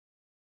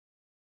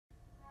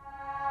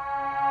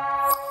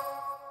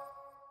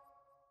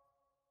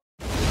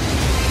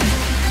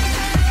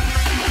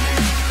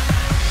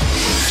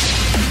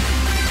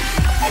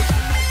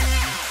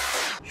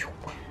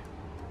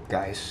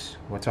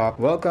what's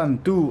up?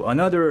 Welcome to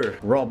another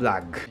raw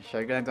vlog.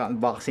 Share ko lang ito,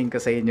 unboxing ko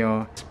sa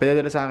inyo.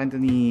 Pinadala sa akin ito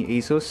ni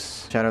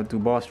Asus. Shout out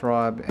to Boss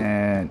Rob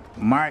and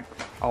Mark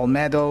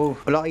Almedo.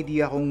 Wala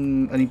idea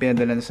kung ano yung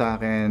pinadala sa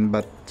akin,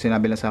 but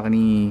sinabi lang sa akin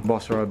ni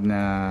Boss Rob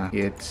na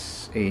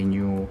it's a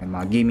new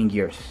mga gaming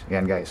gears.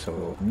 Ayan guys,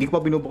 so hindi ko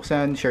pa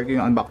binubuksan. Share ko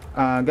yung unbox.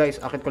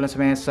 Guys, akit ko lang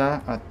sa mesa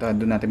at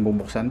doon natin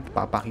bubuksan.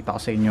 Papakita ko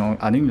sa inyo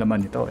ano yung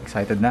laman nito.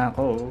 Excited na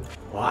ako.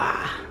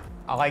 Wow!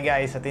 Okay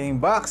guys, ito yung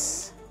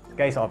box.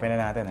 Guys, open na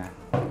natin ha.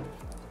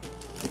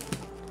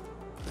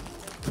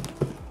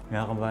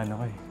 Nakakabahan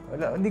ako eh.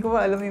 Wala, hindi ko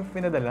pa alam yung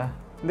pinadala.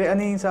 Hindi,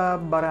 ano yung sa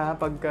baraha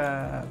pagka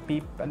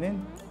ano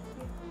yun?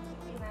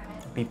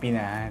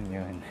 Pipinahan,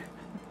 yun.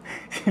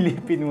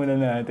 Silipin muna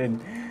natin.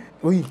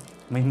 Uy,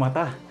 may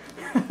mata.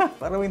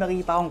 Parang may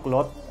nakita akong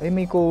cloth. Ay,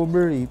 may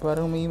cover eh.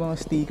 Parang may mga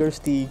sticker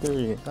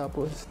eh.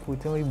 Tapos,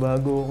 puta, may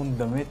bago akong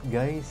damit,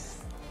 guys.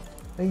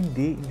 Ay,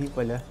 hindi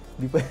pala.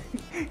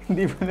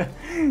 Hindi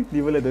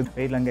pala doon.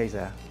 Wait lang guys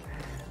ha.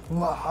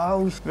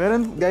 Wow!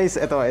 Meron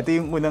guys, ito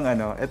yung unang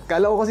ano. At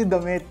kala ko kasi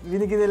damit.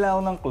 Binigyan nila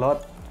ako ng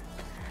cloth.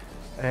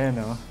 Ayan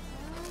o.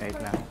 Wait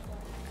lang.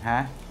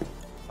 Ha?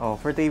 Oh,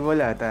 for table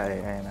ata eh.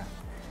 Ayan na.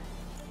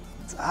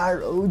 It's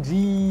ROG!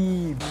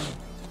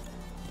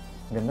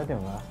 Ganda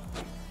diba?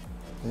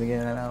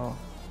 Binigyan na lang ako.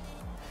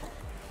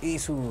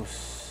 Asus.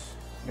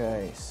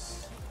 Guys.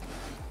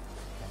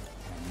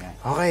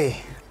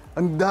 Okay.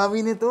 Ang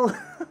dami nito.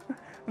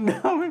 Ang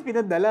dami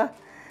pinadala.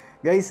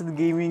 Guys,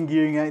 gaming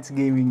gear nga. It's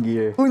gaming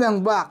gear. Unang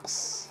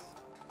box.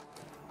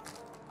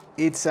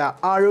 It's a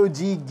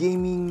ROG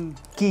gaming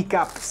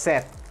keycap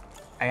set.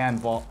 Ayan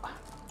po.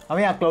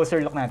 Mamaya, closer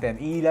look natin.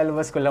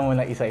 Ilalabas ko lang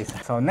muna isa-isa.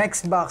 So,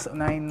 next box.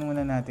 Unahin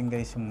muna natin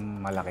guys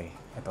yung malaki.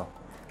 Ito.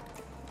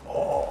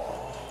 Oh.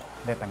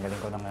 Hindi, tanggalin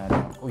ko lang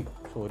natin. Uy,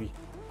 sorry.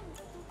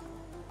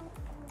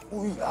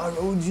 Uy,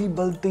 ROG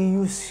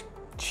Balteus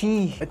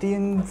Chi. Ito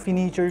yung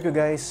finiture ko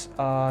guys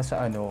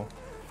sa ano.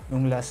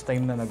 Nung last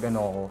time na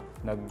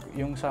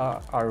yung sa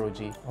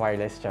ROG,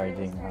 wireless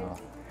charging.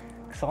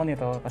 Gusto ko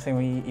nito kasi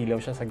may ilaw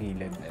siya sa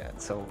gilid.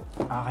 So,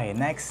 okay,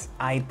 next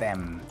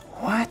item.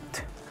 What?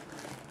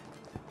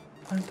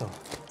 Ano to?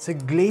 It's a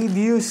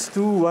Gladius 2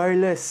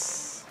 wireless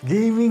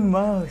gaming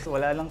mouse.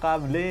 Wala lang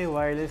kable,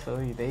 wireless.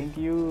 Oy, thank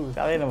you.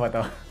 Sa akin na ba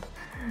to?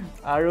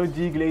 ROG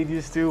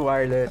Gladius 2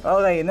 wireless.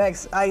 Okay,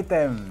 next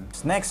item.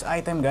 Next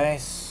item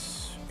guys,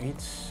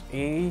 it's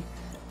a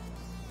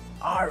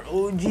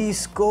ROG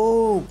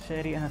scope.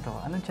 Cherry ano to?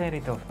 Anong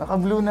cherry to?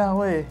 Naka-blue na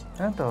ako eh.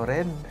 Ano to?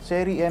 Red?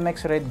 Cherry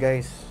MX red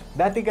guys.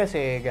 Dati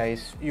kasi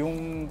guys,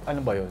 yung ano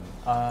ba yun?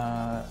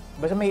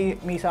 Basta may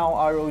isa akong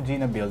ROG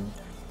na build.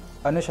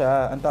 Ano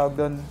siya? Ang tawag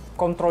doon?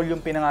 Control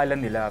yung pinangalan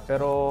nila.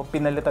 Pero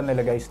pinalitan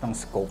nila guys ng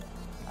scope.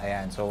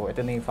 Ayan. So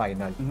ito na yung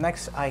final.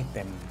 Next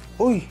item.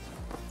 Uy!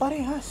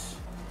 Parehas!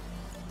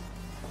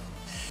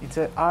 It's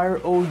a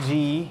ROG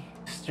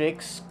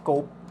Strix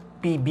Scope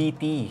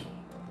PBT.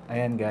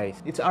 Ayan guys.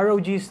 It's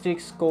ROG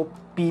Strix Scope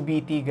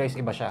PBT guys.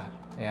 Iba siya.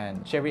 Ayan.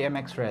 Cherry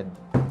MX Red.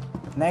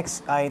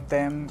 Next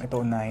item.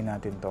 Ito unahin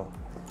natin to.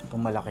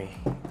 Itong malaki.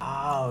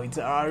 Wow! It's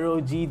a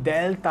ROG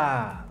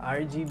Delta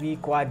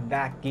RGB Quad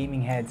DAC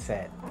Gaming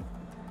Headset.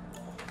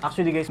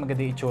 Actually guys,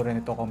 maganda yung itsura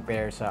nito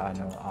compare sa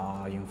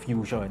yung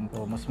Fusion.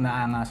 So, mas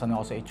naangasan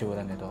ako sa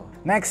itsura nito.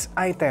 Next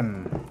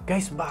item.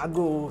 Guys,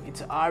 bago.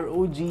 It's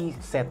ROG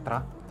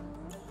Setra.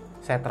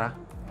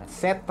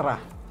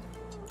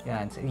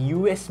 Yan,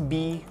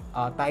 USB,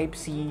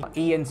 Type-C,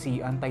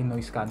 ANC,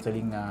 anti-noise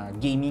cancelling na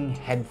gaming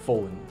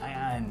headphone.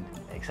 Ayan,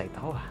 excited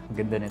ako ha.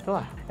 Ganda nito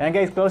ha. Ayan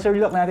guys, closer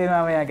look natin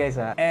mamaya guys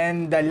ha.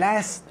 And the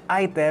last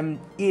item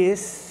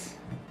is,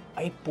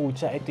 ay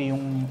pucha, ito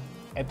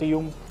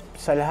yung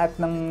sa lahat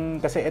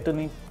ng, kasi ito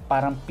na yung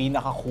parang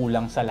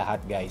pinakakulang sa lahat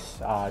guys.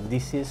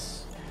 This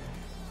is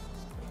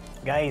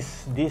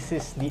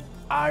the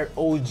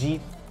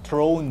ROG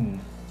Throne.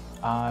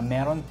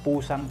 Meron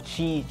pusang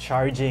Qi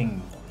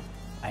charging.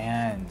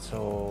 Ayan,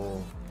 so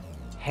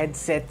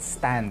headset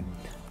stand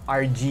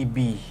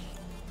RGB.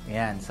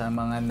 Ayan, sa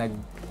mga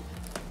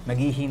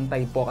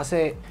naghihintay po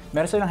kasi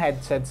meron silang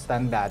headset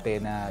stand dati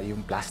na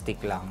yung plastic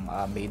lang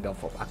made of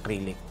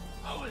acrylic.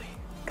 Holy,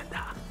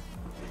 ganda.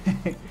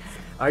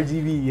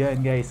 RGB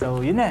yan guys. So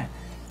yun na.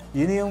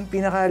 Yun yung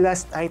pinaka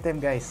last item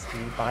guys.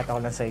 Ipakita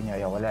ko lang sa inyo.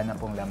 Ayan, wala na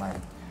pong laman.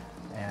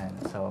 Ayan,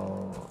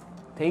 so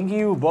thank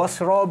you Boss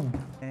Rob.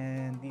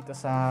 And dito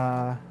sa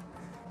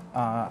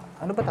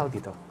ano ba tawag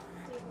dito?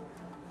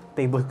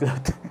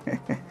 Tablecloth.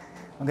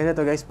 Ang ganda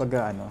to guys pag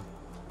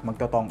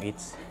magtotong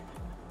eats.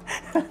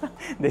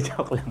 Hindi,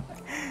 joke lang.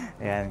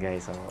 Ayan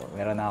guys, so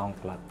meron na akong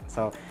cloth.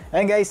 So,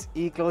 ayan guys,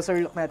 i-closer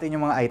look natin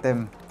yung mga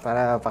item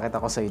para pakita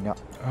ko sa inyo.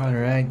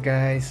 Alright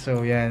guys,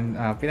 so yan,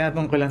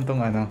 pinatong ko lang tong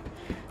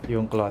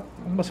yung cloth.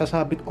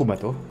 Masasabit ko ba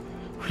to?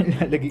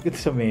 Ilalagay ko to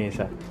sa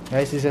mesa.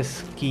 Guys, this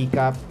is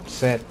keycap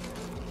set.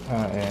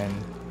 And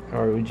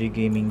ROG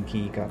gaming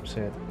keycap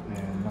set.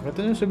 Ayan,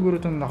 nakita nyo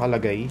siguro itong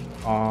nakalagay.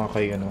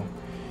 Kay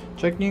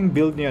check nyo yung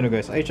build niya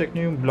guys. Ay, check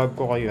nyo yung vlog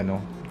ko kay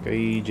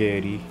kay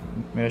Jerry.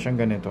 Meron siyang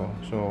ganito.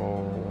 So,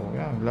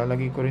 yan.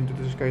 Lalagay ko rin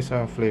dito guys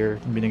sa flare.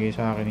 Binigay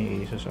sa akin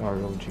ni Asus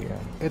ROG.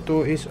 Yan.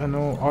 Ito is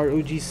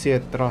ROG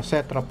Cetra.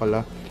 Cetra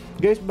pala.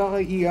 Guys, baka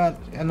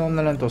ano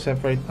na lang to.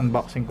 Separate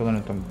unboxing ko na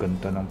lang to.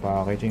 Ganda ng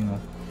packaging.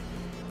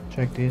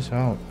 Check this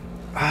out.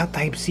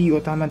 Type-C.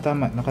 Tama.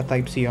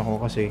 Naka-Type-C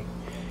ako kasi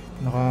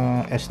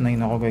naka S9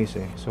 ako guys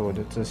eh. So,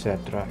 that's a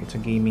Cetra. It's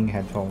a gaming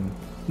headphone.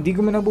 Hindi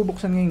ko muna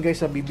nabubuksan ngayon guys,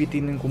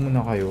 bibitinin ko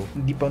muna kayo.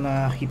 Hindi pa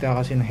nakakita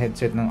kasi ng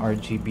headset ng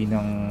RGB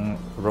ng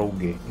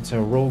ROG eh. It's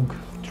a ROG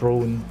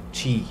Throne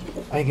Chi.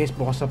 Ay guys,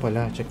 bukas na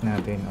pala. Check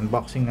natin.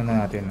 Unboxing na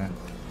natin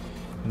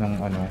ng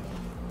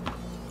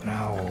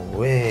No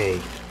way.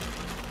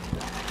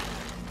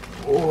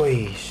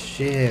 Oy,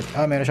 shit.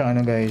 Meron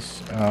siyang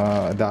guys,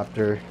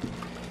 adapter.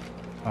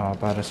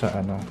 Para sa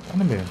ano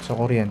ba yun? Sa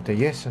kuryente.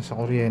 Yes, sa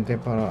kuryente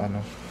para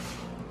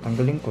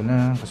tanggalin ko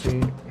na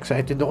kasi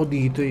excited ako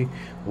dito eh.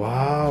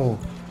 Wow!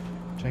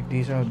 Check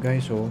this out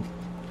guys,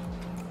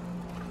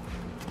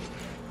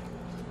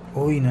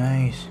 Uy,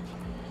 nice.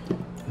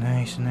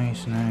 Nice.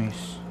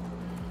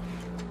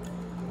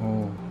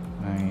 Oh,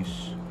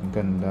 nice. Ang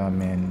ganda,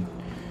 man.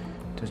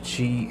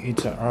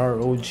 It's a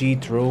ROG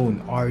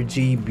Throne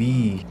RGB.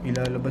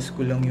 Ilalabas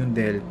ko lang yung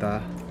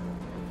Delta.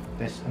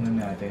 Test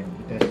natin.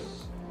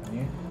 Test. Ano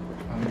yun?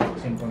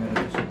 Unboxing ko na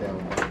rin sa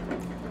Delta.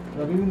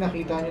 Grabe yung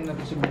nakita nyo na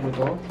siguro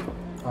to.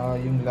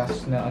 Yung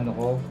last na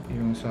ko,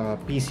 yung sa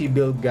PC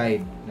build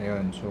guide.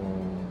 Ayun, so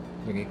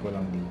lagay ko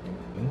lang dito.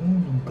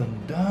 Ang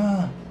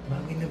ganda.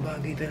 Bagay na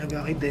bagay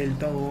talaga kay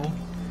Delta,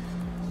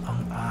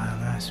 Ang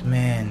angas,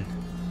 man.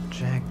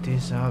 Check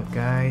this out,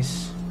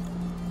 guys.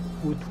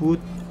 Hoot.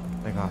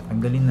 Teka,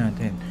 tanggalin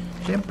natin.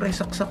 Siyempre,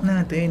 saksak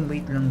natin.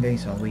 Wait lang,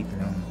 guys, wait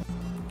lang.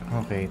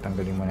 Okay,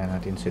 tanggalin muna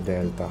natin si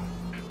Delta.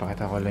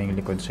 Pakita ko lang yung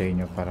likod sa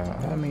inyo para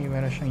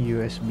meron siyang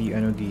USB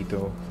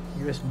dito.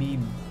 USB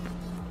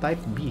type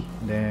B.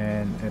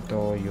 Then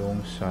ito yung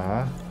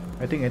sa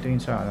ito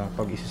yung sa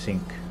pag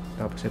isi-sync.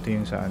 Tapos ito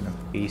yung sa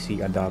AC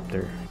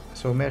adapter.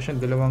 So meron siyang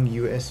dalawang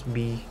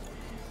USB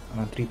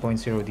 3.0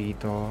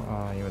 dito,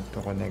 yung to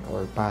connect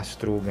or pass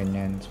through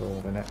ganyan. So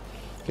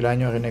kailangan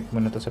nyo connect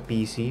muna to sa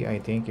PC. I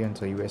think yun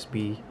sa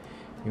USB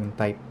yung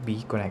type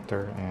B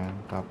connector. Ayan.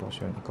 Tapos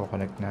yun,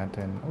 i-connect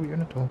natin.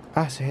 Yun na to.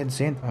 Sa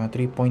headset.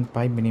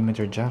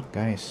 3.5mm jack,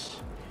 guys.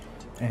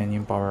 And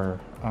yung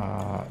power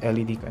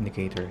LED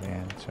indicator.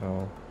 Ayan.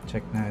 So,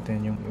 check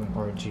natin yung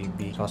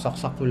RGB. So,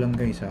 saksak ko lang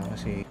guys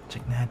kasi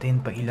check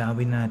natin,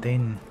 pailawin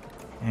natin.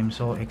 I'm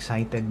so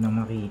excited na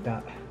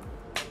makita.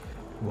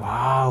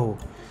 Wow!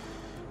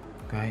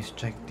 Guys,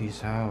 check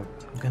this out.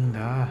 Ang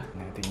ganda.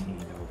 Natin yung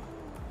ilaw.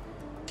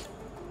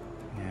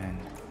 Ayan.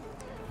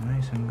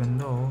 Nice, ang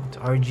ganda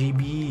It's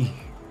RGB.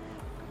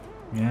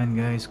 Yan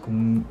guys,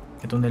 kung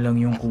ito na lang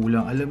yung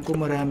kulang. Alam ko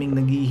maraming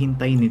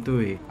naghihintay nito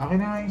eh. Akin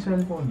na nga yung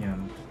cellphone yan.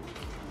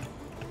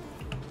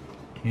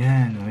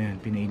 Yan, ayan.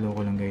 Pinailaw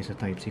ko lang guys sa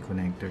Type-C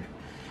connector.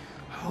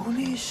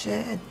 Holy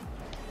shit!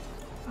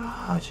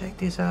 Check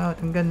this out.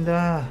 Ang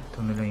ganda.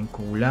 Ito na lang yung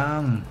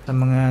kulang. Sa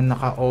mga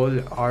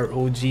naka-all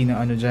ROG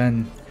na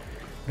dyan.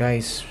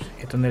 Guys,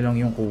 ito na lang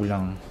yung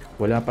kulang.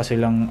 Wala pa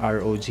silang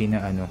ROG na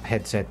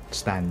headset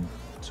stand.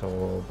 So,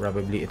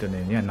 probably ito na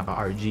yan.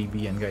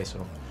 Naka-RGB yan guys.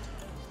 So,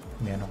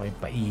 meron kayong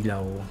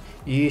pailaw.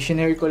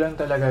 I-share ko lang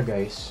talaga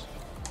guys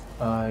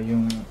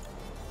yung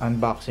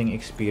unboxing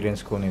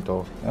experience ko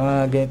nito.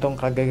 Ganitong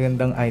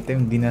kagagandang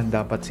item, di na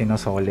dapat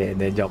sinasole.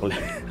 Joke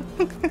lang.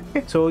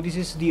 So, this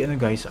is the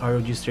guys,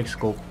 ROG Strix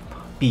Scope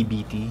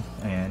PBT.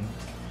 Ayan.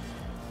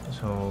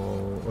 So,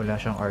 wala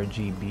siyang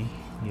RGB.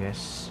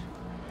 Yes.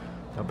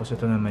 Tapos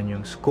ito naman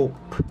yung scope.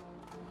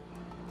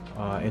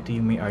 Ito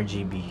yung may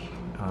RGB.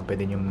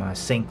 Pwede nyo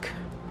ma-sync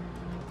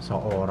sa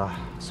Aura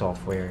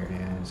software.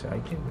 Ayan. So,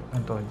 I think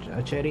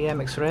Cherry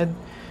MX Red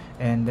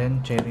and then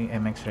Cherry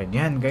MX Red.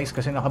 Yan guys,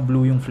 kasi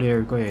naka-blue yung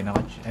flare ko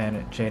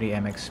Cherry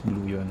MX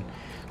Blue yun.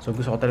 So,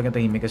 gusto ko talaga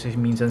tahimik kasi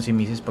minsan si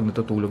Mrs. pag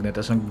natutulog na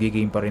tapos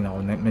nag-game pa rin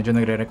ako. Medyo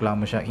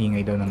nagre-reklamo siya,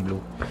 ingay daw ng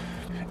blue.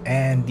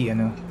 And the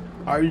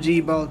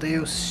RG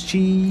Balteos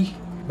Chi.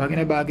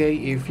 Bagay na bagay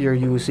if you're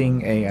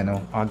using a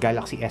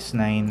Galaxy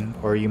S9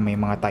 or yung may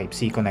mga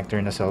Type-C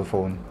connector na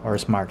cellphone or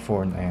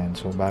smartphone. Ayan,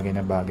 so bagay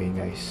na bagay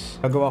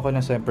guys. Gagawa ko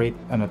na separate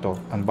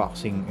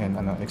unboxing and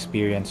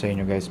experience sa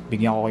inyo guys.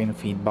 Bigyan ko kayo ng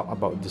feedback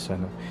about this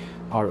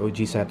ROG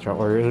Cetra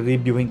or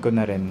reviewing ko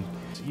na rin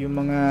yung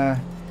mga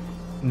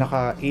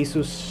naka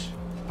Asus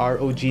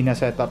ROG na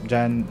setup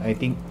dyan. I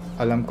think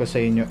alam ko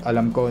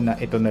na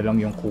ito na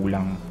lang yung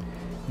kulang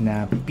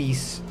na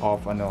piece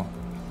of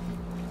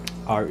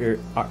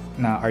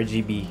na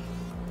RGB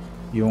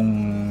yung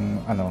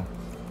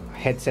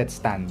headset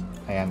stand.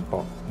 Ayan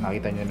po,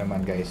 nakita nyo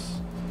naman guys,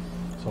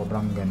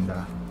 sobrang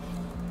ganda.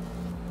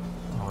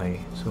 Okay,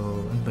 so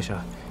ano ba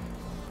siya,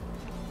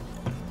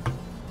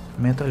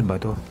 metal ba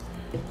to?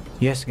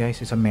 Yes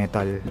guys, it's a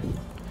metal.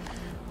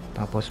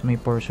 Tapos may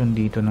portion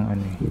dito ng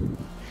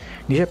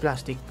hindi siya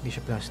plastic.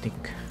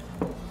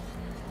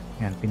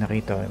 Yan,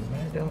 pinakita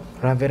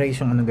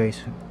rubberized yung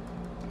guys,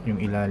 yung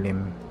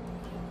ilalim.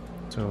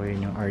 So,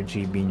 yun yung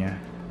RGB nya,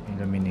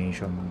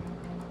 illumination.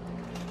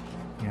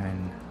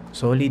 Yan.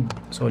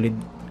 Solid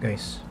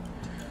guys.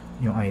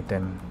 Yung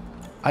item.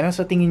 Ano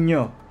sa tingin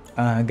nyo?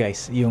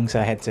 Guys, yung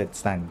sa headset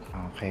stand.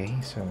 Okay,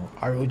 so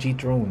ROG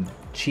Throne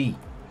Qi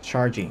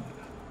charging.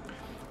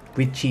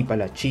 With Qi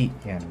pala, Qi.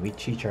 Yan, with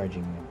Qi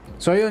charging.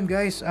 So yun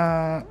guys,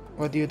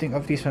 what do you think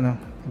of this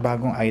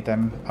bagong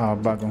item,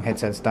 bagong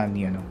headset stand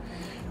ni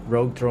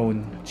ROG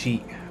Throne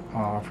Qi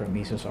from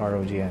Asus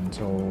ROG yan.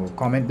 So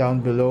comment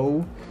down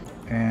below.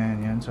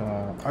 And yan, so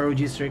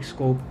ROG Strict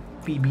Scope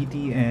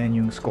PBT and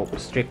yung scope,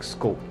 strict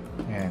scope.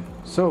 Ayan.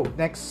 So,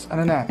 next,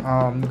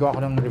 gawa ko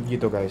ng review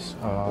to guys.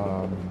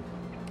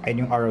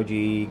 Ayun yung ROG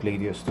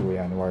Gladius 2,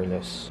 yan,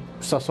 wireless.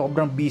 Sa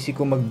sobrang busy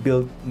ko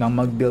mag-build,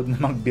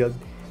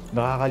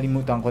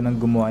 nakakalimutan ko nang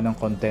gumawa ng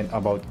content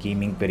about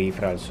gaming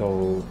peripherals.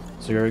 So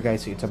here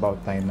guys, it's about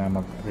time na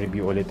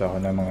mag-review ulit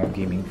ako ng mga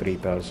gaming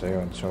peripherals.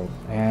 Ayun. So,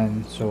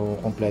 ayan. So,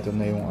 kompleto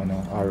na yung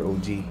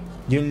ROG.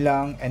 Yun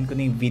lang, end ko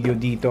na yung video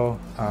dito.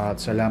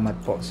 At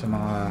salamat po sa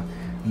mga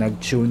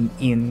nag-tune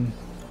in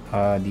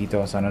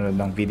dito sa nanonood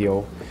ng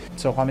video.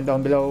 So comment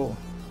down below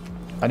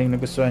anong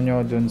nagustuhan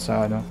nyo dun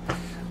sa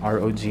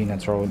ROG na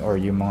Throne or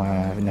yung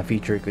mga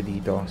na-feature ko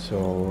dito. So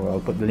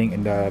I'll put the link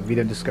in the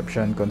video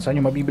description kung saan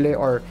nyo mabibili,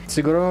 or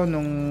siguro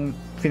nung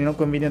final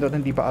ko video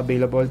doon hindi pa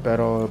available,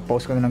 pero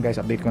post ko na lang guys,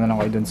 update ko na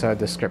lang kayo dun sa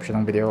description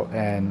ng video.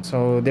 And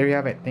so there you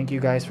have it. Thank you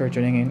guys for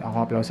tuning in.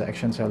 Ako upload sa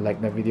action, so like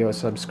the video,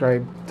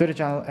 subscribe to the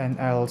channel, and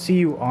I'll see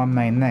you on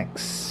my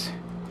next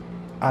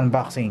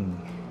unboxing.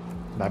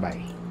 Bye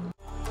bye.